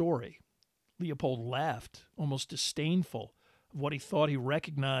whole story." Leopold laughed, almost disdainful of what he thought he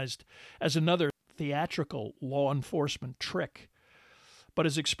recognized as another theatrical law enforcement trick. But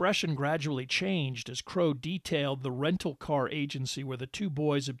his expression gradually changed as Crow detailed the rental car agency where the two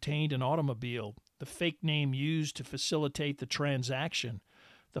boys obtained an automobile, the fake name used to facilitate the transaction,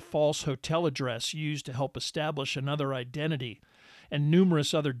 the false hotel address used to help establish another identity, and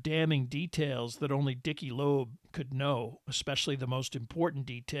numerous other damning details that only Dickie Loeb could know, especially the most important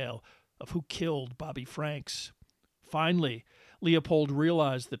detail of who killed Bobby Franks. Finally, Leopold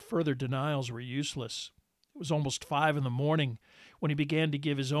realized that further denials were useless. It was almost 5 in the morning when he began to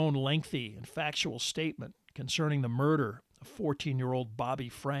give his own lengthy and factual statement concerning the murder of 14-year-old Bobby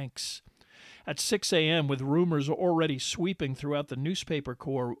Franks. At 6 a.m., with rumors already sweeping throughout the newspaper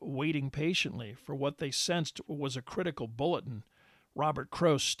corps waiting patiently for what they sensed was a critical bulletin, Robert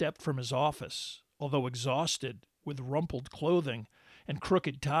Crow stepped from his office. Although exhausted, with rumpled clothing and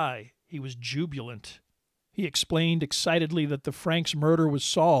crooked tie, he was jubilant. He explained excitedly that the Franks murder was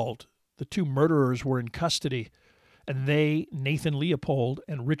solved, the two murderers were in custody, and they, Nathan Leopold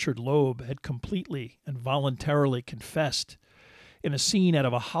and Richard Loeb, had completely and voluntarily confessed. In a scene out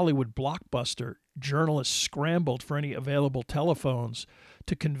of a Hollywood blockbuster, journalists scrambled for any available telephones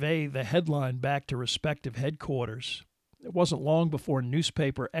to convey the headline back to respective headquarters. It wasn't long before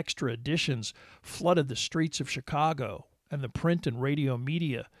newspaper extra editions flooded the streets of Chicago, and the print and radio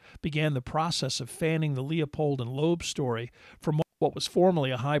media began the process of fanning the Leopold and Loeb story from what was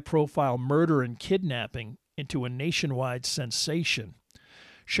formerly a high-profile murder and kidnapping into a nationwide sensation.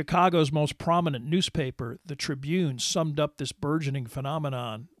 Chicago's most prominent newspaper, the Tribune, summed up this burgeoning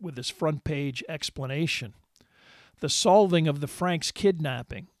phenomenon with this front-page explanation. The solving of the Franks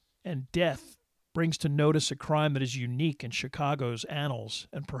kidnapping and death brings to notice a crime that is unique in Chicago's annals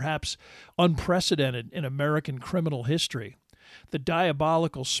and perhaps unprecedented in American criminal history. The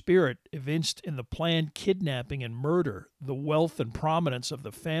diabolical spirit evinced in the planned kidnapping and murder, the wealth and prominence of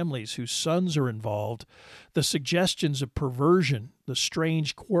the families whose sons are involved, the suggestions of perversion, the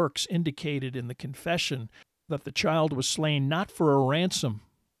strange quirks indicated in the confession that the child was slain not for a ransom,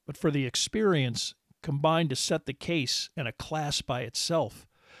 but for the experience, combined to set the case in a class by itself.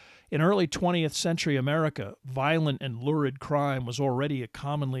 In early 20th century America, violent and lurid crime was already a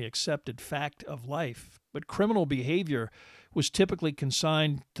commonly accepted fact of life, but criminal behavior was typically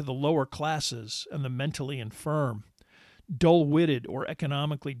consigned to the lower classes and the mentally infirm. Dull-witted or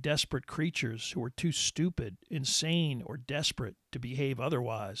economically desperate creatures who were too stupid, insane, or desperate to behave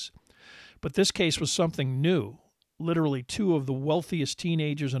otherwise. But this case was something new. Literally 2 of the wealthiest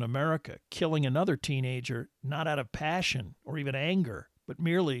teenagers in America killing another teenager not out of passion or even anger, but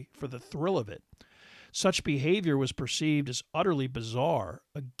merely for the thrill of it. Such behavior was perceived as utterly bizarre,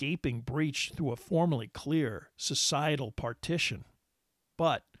 a gaping breach through a formerly clear societal partition.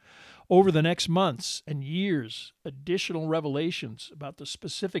 But over the next months and years, additional revelations about the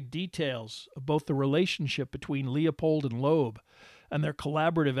specific details of both the relationship between Leopold and Loeb and their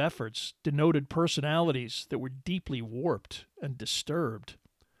collaborative efforts denoted personalities that were deeply warped and disturbed.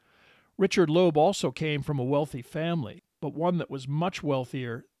 Richard Loeb also came from a wealthy family, but one that was much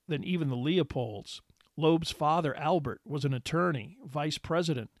wealthier than even the Leopolds. Loeb's father, Albert, was an attorney, vice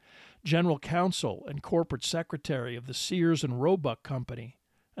president, general counsel, and corporate secretary of the Sears and Roebuck Company,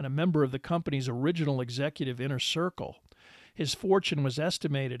 and a member of the company's original executive inner circle. His fortune was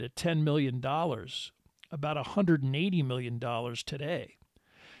estimated at $10 million, about $180 million today.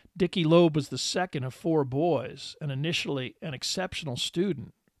 Dickie Loeb was the second of four boys, and initially an exceptional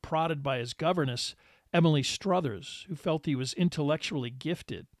student, prodded by his governess, Emily Struthers, who felt he was intellectually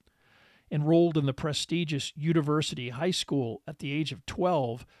gifted. Enrolled in the prestigious University High School at the age of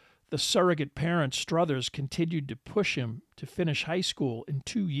 12, the surrogate parent Struthers continued to push him to finish high school in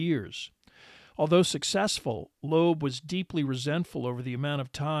 2 years. Although successful, Loeb was deeply resentful over the amount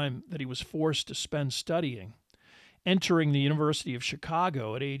of time that he was forced to spend studying. Entering the University of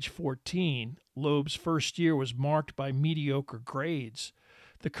Chicago at age 14, Loeb's first year was marked by mediocre grades,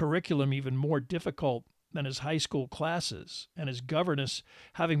 the curriculum even more difficult than his high school classes, and his governess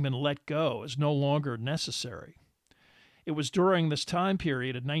having been let go is no longer necessary. It was during this time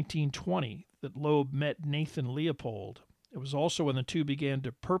period in 1920 that Loeb met Nathan Leopold. It was also when the two began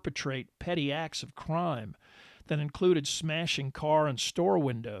to perpetrate petty acts of crime that included smashing car and store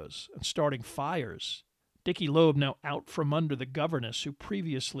windows and starting fires. Dickie Loeb now out from under the governess who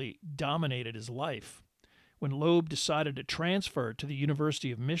previously dominated his life. When Loeb decided to transfer to the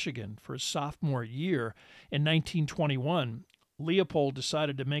University of Michigan for his sophomore year in 1921, Leopold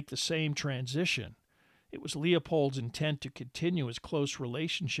decided to make the same transition. It was Leopold's intent to continue his close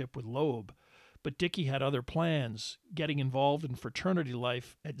relationship with Loeb, but Dickie had other plans, getting involved in fraternity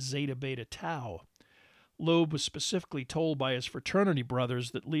life at Zeta Beta Tau. Loeb was specifically told by his fraternity brothers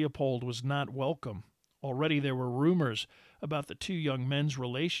that Leopold was not welcome. Already there were rumors about the two young men's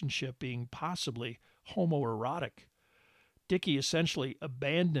relationship being possibly homoerotic. Dickie essentially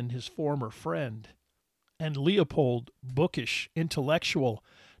abandoned his former friend, and Leopold, bookish, intellectual,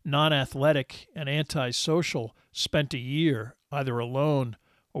 non-athletic, and antisocial, spent a year either alone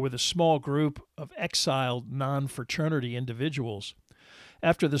or with a small group of exiled non-fraternity individuals.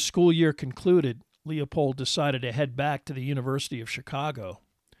 After the school year concluded, Leopold decided to head back to the University of Chicago.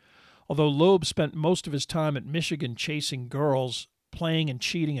 Although Loeb spent most of his time at Michigan chasing girls, playing and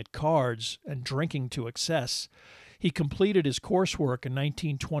cheating at cards, and drinking to excess, he completed his coursework in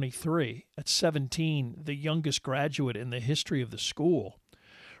 1923, at 17, the youngest graduate in the history of the school.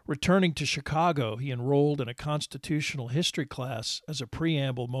 Returning to Chicago, he enrolled in a constitutional history class as a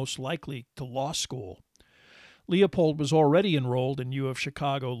preamble most likely to law school. Leopold was already enrolled in U of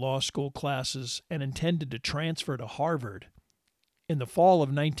Chicago law school classes and intended to transfer to Harvard. In the fall of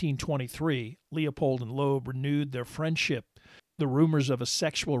 1923, Leopold and Loeb renewed their friendship. The rumors of a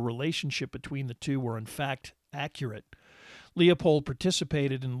sexual relationship between the two were in fact accurate. Leopold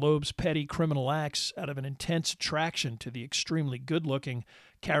participated in Loeb's petty criminal acts out of an intense attraction to the extremely good-looking,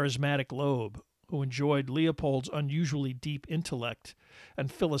 charismatic Loeb, who enjoyed Leopold's unusually deep intellect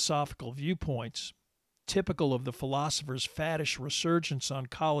and philosophical viewpoints. Typical of the philosopher's faddish resurgence on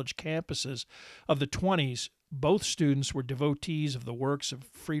college campuses of the 20s, both students were devotees of the works of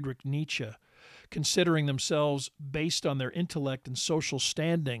Friedrich Nietzsche, considering themselves, based on their intellect and social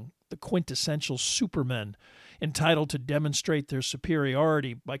standing, the quintessential supermen, entitled to demonstrate their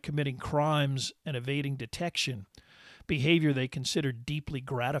superiority by committing crimes and evading detection, behavior they considered deeply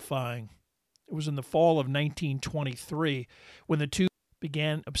gratifying. It was in the fall of 1923 when the two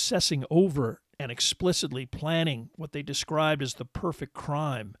began obsessing over and explicitly planning what they described as the perfect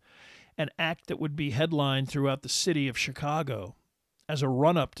crime, an act that would be headlined throughout the city of Chicago. As a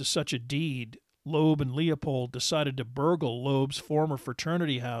run-up to such a deed, Loeb and Leopold decided to burgle Loeb's former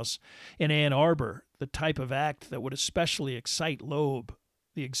fraternity house in Ann Arbor, the type of act that would especially excite Loeb,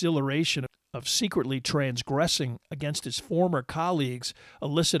 the exhilaration of secretly transgressing against his former colleagues,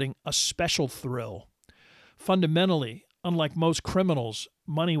 eliciting a special thrill. Fundamentally, unlike most criminals,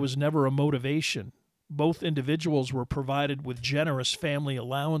 money was never a motivation. Both individuals were provided with generous family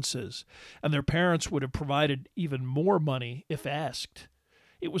allowances, and their parents would have provided even more money if asked.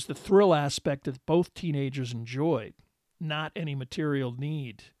 It was the thrill aspect that both teenagers enjoyed, not any material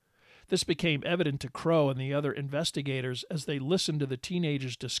need. This became evident to Crow and the other investigators as they listened to the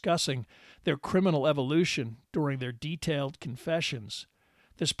teenagers discussing their criminal evolution during their detailed confessions.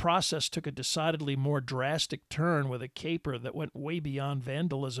 This process took a decidedly more drastic turn with a caper that went way beyond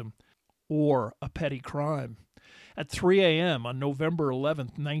vandalism or a petty crime. At 3 a.m. on November 11,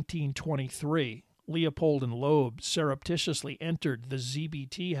 1923, Leopold and Loeb surreptitiously entered the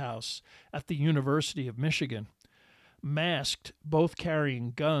ZBT house at the University of Michigan. Masked, both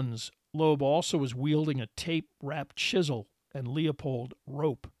carrying guns, Loeb also was wielding a tape-wrapped chisel and Leopold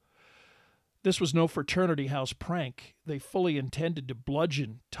rope. This was no fraternity house prank. They fully intended to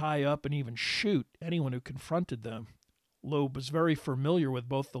bludgeon, tie up, and even shoot anyone who confronted them. Loeb was very familiar with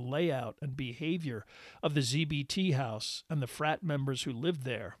both the layout and behavior of the ZBT house and the frat members who lived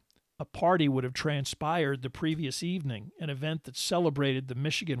there. A party would have transpired the previous evening, an event that celebrated the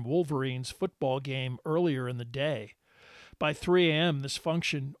Michigan Wolverines football game earlier in the day. By 3 a.m., this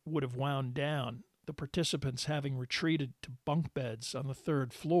function would have wound down, the participants having retreated to bunk beds on the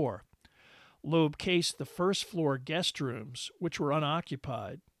third floor. Loeb cased the first floor guest rooms, which were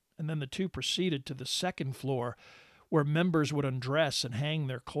unoccupied, and then the two proceeded to the second floor, where members would undress and hang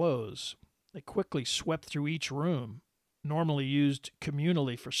their clothes. They quickly swept through each room, normally used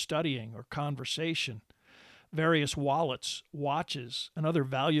communally for studying or conversation. Various wallets, watches, and other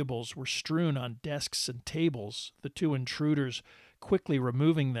valuables were strewn on desks and tables, the two intruders quickly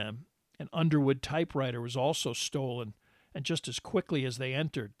removing them. An Underwood typewriter was also stolen, and just as quickly as they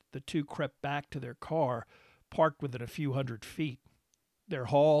entered, the two crept back to their car, parked within a few hundred feet. Their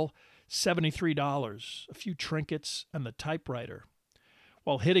haul, $73, a few trinkets, and the typewriter.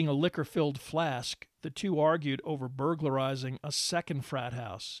 While hitting a liquor-filled flask, the two argued over burglarizing a second frat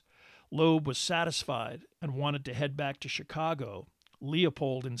house. Loeb was satisfied and wanted to head back to Chicago.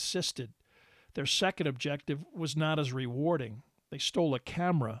 Leopold insisted. Their second objective was not as rewarding. They stole a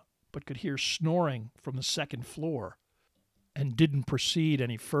camera, but could hear snoring from the second floor, and didn't proceed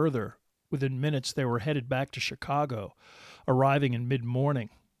any further. Within minutes, they were headed back to Chicago, arriving in mid-morning.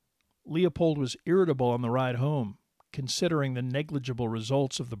 Leopold was irritable on the ride home, considering the negligible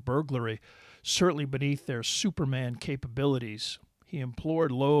results of the burglary, certainly beneath their Superman capabilities. He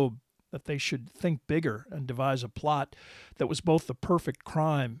implored Loeb that they should think bigger and devise a plot that was both the perfect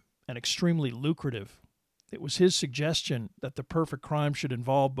crime and extremely lucrative. It was his suggestion that the perfect crime should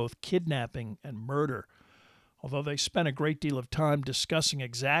involve both kidnapping and murder. Although they spent a great deal of time discussing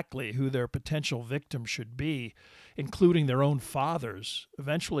exactly who their potential victim should be, including their own fathers,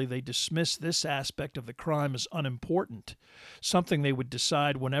 eventually they dismissed this aspect of the crime as unimportant, something they would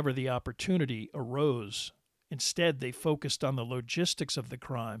decide whenever the opportunity arose. Instead, they focused on the logistics of the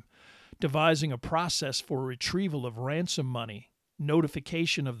crime, devising a process for retrieval of ransom money,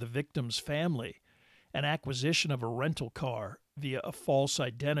 notification of the victim's family, and acquisition of a rental car via a false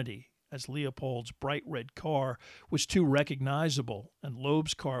identity, as Leopold's bright red car was too recognizable and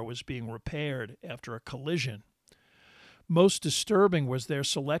Loeb's car was being repaired after a collision. Most disturbing was their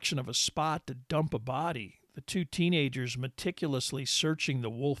selection of a spot to dump a body, the two teenagers meticulously searching the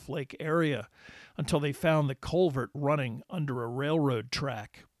Wolf Lake area until they found the culvert running under a railroad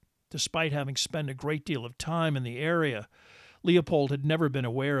track. Despite having spent a great deal of time in the area, Leopold had never been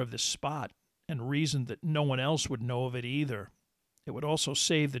aware of this spot and reasoned that no one else would know of it either. It would also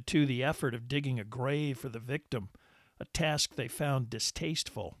save the two the effort of digging a grave for the victim, a task they found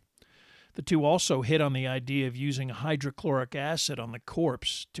distasteful. The two also hit on the idea of using hydrochloric acid on the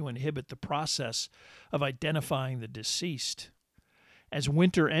corpse to inhibit the process of identifying the deceased. As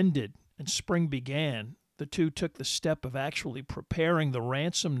winter ended and spring began, the two took the step of actually preparing the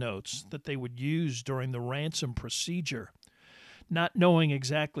ransom notes that they would use during the ransom procedure. Not knowing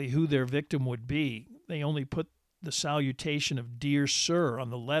exactly who their victim would be, they only put the salutation of "Dear Sir"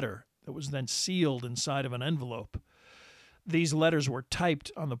 on the letter that was then sealed inside of an envelope. These letters were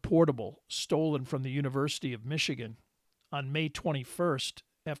typed on the portable, stolen from the University of Michigan. On May 21st,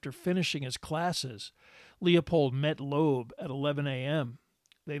 after finishing his classes, Leopold met Loeb at 11 a.m.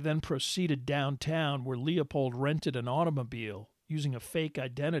 They then proceeded downtown, where Leopold rented an automobile using a fake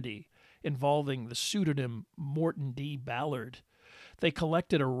identity involving the pseudonym Morton D. Ballard. They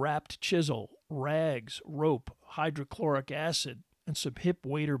collected a wrapped chisel, rags, rope, hydrochloric acid, and some hip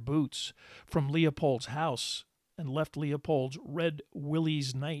waiter boots from Leopold's house, and left Leopold's red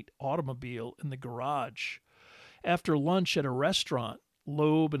Willie's Night automobile in the garage. After lunch at a restaurant,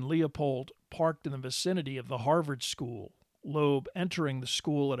 Loeb and Leopold parked in the vicinity of the Harvard School, Loeb entering the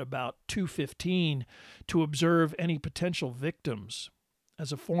school at about 2:15 to observe any potential victims.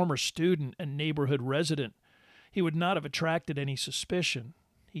 As a former student and neighborhood resident, he would not have attracted any suspicion.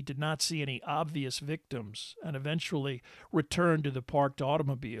 He did not see any obvious victims and eventually returned to the parked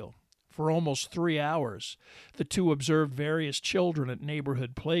automobile. For almost 3 hours, the two observed various children at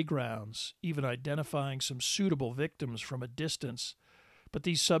neighborhood playgrounds, even identifying some suitable victims from a distance. But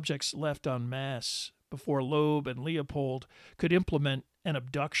these subjects left en masse before Loeb and Leopold could implement an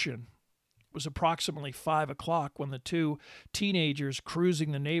abduction. It was approximately 5 o'clock when the two teenagers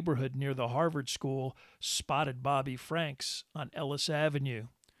cruising the neighborhood near the Harvard School spotted Bobby Franks on Ellis Avenue.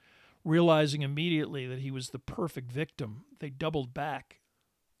 Realizing immediately that he was the perfect victim, they doubled back.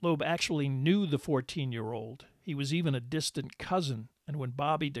 Loeb actually knew the 14-year-old. He was even a distant cousin, and when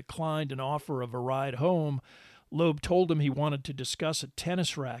Bobby declined an offer of a ride home, Loeb told him he wanted to discuss a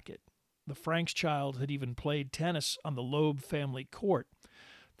tennis racket. The Franks child had even played tennis on the Loeb family court,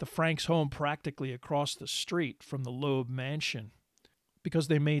 the Franks' home practically across the street from the Loeb mansion. Because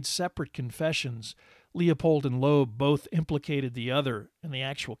they made separate confessions, Leopold and Loeb both implicated the other in the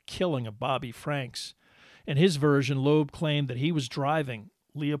actual killing of Bobby Franks. In his version, Loeb claimed that he was driving.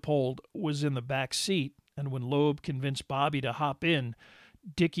 Leopold was in the back seat, and when Loeb convinced Bobby to hop in,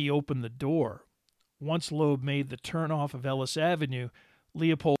 Dickie opened the door. Once Loeb made the turn off of Ellis Avenue,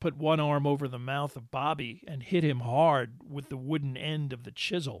 Leopold put one arm over the mouth of Bobby and hit him hard with the wooden end of the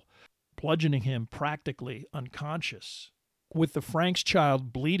chisel, bludgeoning him practically unconscious. With the Franks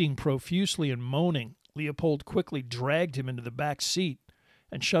child bleeding profusely and moaning, Leopold quickly dragged him into the back seat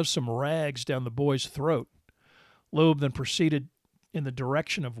and shoved some rags down the boy's throat. Loeb then proceeded in the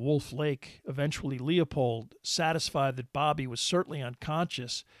direction of Wolf Lake. Eventually, Leopold, satisfied that Bobby was certainly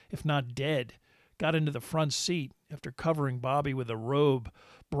unconscious, if not dead, got into the front seat after covering Bobby with a robe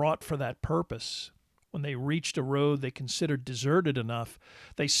brought for that purpose. When they reached a road they considered deserted enough,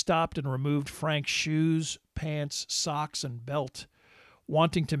 they stopped and removed Frank's shoes, pants, socks, and belt,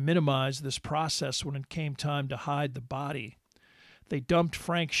 wanting to minimize this process when it came time to hide the body. They dumped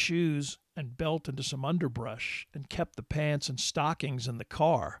Frank's shoes and belt into some underbrush and kept the pants and stockings in the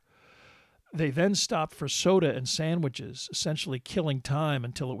car. They then stopped for soda and sandwiches, essentially killing time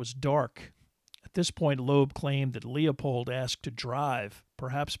until it was dark. At this point, Loeb claimed that Leopold asked to drive,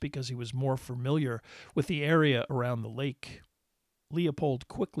 perhaps because he was more familiar with the area around the lake. Leopold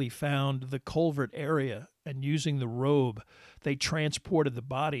quickly found the culvert area, and using the robe, they transported the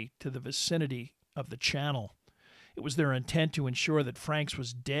body to the vicinity of the channel. It was their intent to ensure that Franks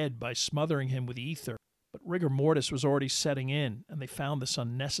was dead by smothering him with ether, but rigor mortis was already setting in, and they found this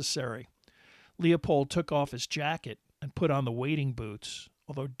unnecessary. Leopold took off his jacket and put on the wading boots.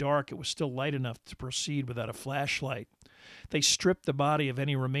 Although dark, it was still light enough to proceed without a flashlight. They stripped the body of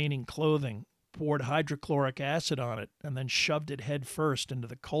any remaining clothing, poured hydrochloric acid on it, and then shoved it head first into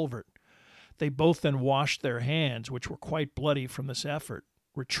the culvert. They both then washed their hands, which were quite bloody from this effort,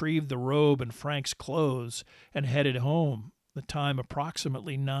 retrieved the robe and Frank's clothes, and headed home, the time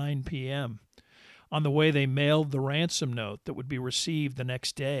approximately 9 p.m. On the way, they mailed the ransom note that would be received the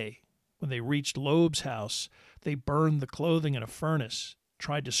next day. When they reached Loeb's house, they burned the clothing in a furnace,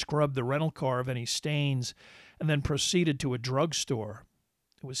 tried to scrub the rental car of any stains, and then proceeded to a drugstore.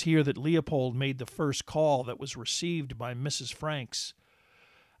 It was here that Leopold made the first call that was received by Mrs. Franks.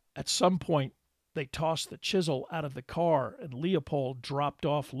 At some point, they tossed the chisel out of the car, and Leopold dropped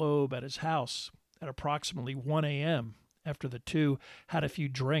off Loeb at his house at approximately 1 a.m. after the two had a few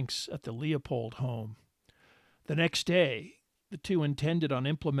drinks at the Leopold home. The next day, the two intended on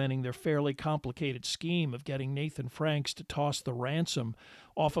implementing their fairly complicated scheme of getting Nathan Franks to toss the ransom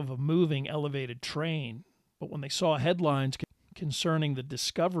off of a moving elevated train. But when they saw headlines concerning the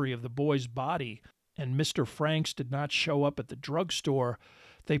discovery of the boy's body and Mr. Franks did not show up at the drugstore,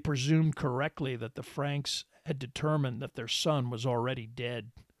 they presumed correctly that the Franks had determined that their son was already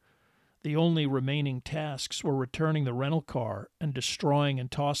dead. The only remaining tasks were returning the rental car and destroying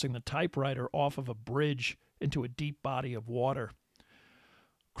and tossing the typewriter off of a bridge into a deep body of water.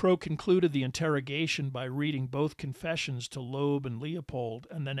 Crow concluded the interrogation by reading both confessions to Loeb and Leopold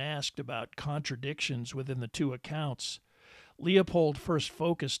and then asked about contradictions within the two accounts. Leopold first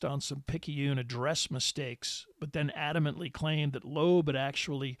focused on some picayune address mistakes, but then adamantly claimed that Loeb had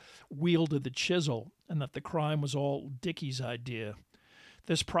actually wielded the chisel and that the crime was all Dickie's idea.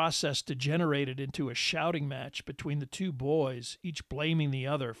 This process degenerated into a shouting match between the two boys, each blaming the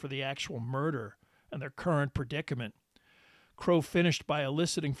other for the actual murder and their current predicament. Crow finished by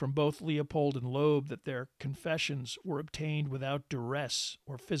eliciting from both Leopold and Loeb that their confessions were obtained without duress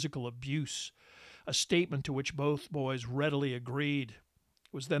or physical abuse, a statement to which both boys readily agreed.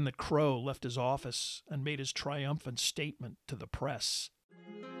 It was then that Crow left his office and made his triumphant statement to the press.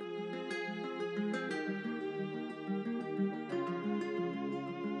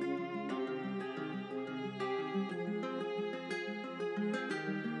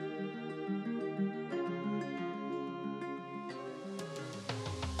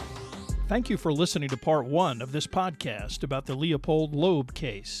 Thank you for listening to Part 1 of this podcast about the Leopold Loeb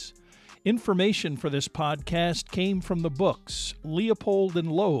case. Information for this podcast came from the books Leopold and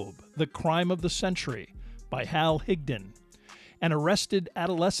Loeb, The Crime of the Century by Hal Higdon, and Arrested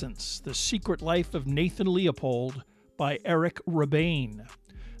Adolescence, The Secret Life of Nathan Leopold by Eric Rebane.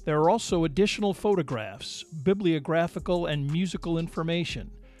 There are also additional photographs, bibliographical and musical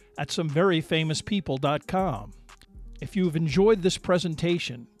information at someveryfamouspeople.com. If you have enjoyed this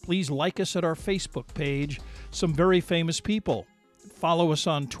presentation, please like us at our Facebook page, Some Very Famous People. Follow us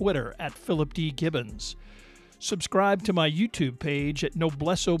on Twitter at Philip D. Gibbons. Subscribe to my YouTube page at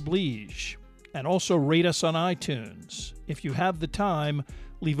Noblesse Oblige. And also rate us on iTunes. If you have the time,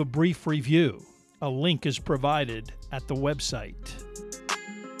 leave a brief review. A link is provided at the website.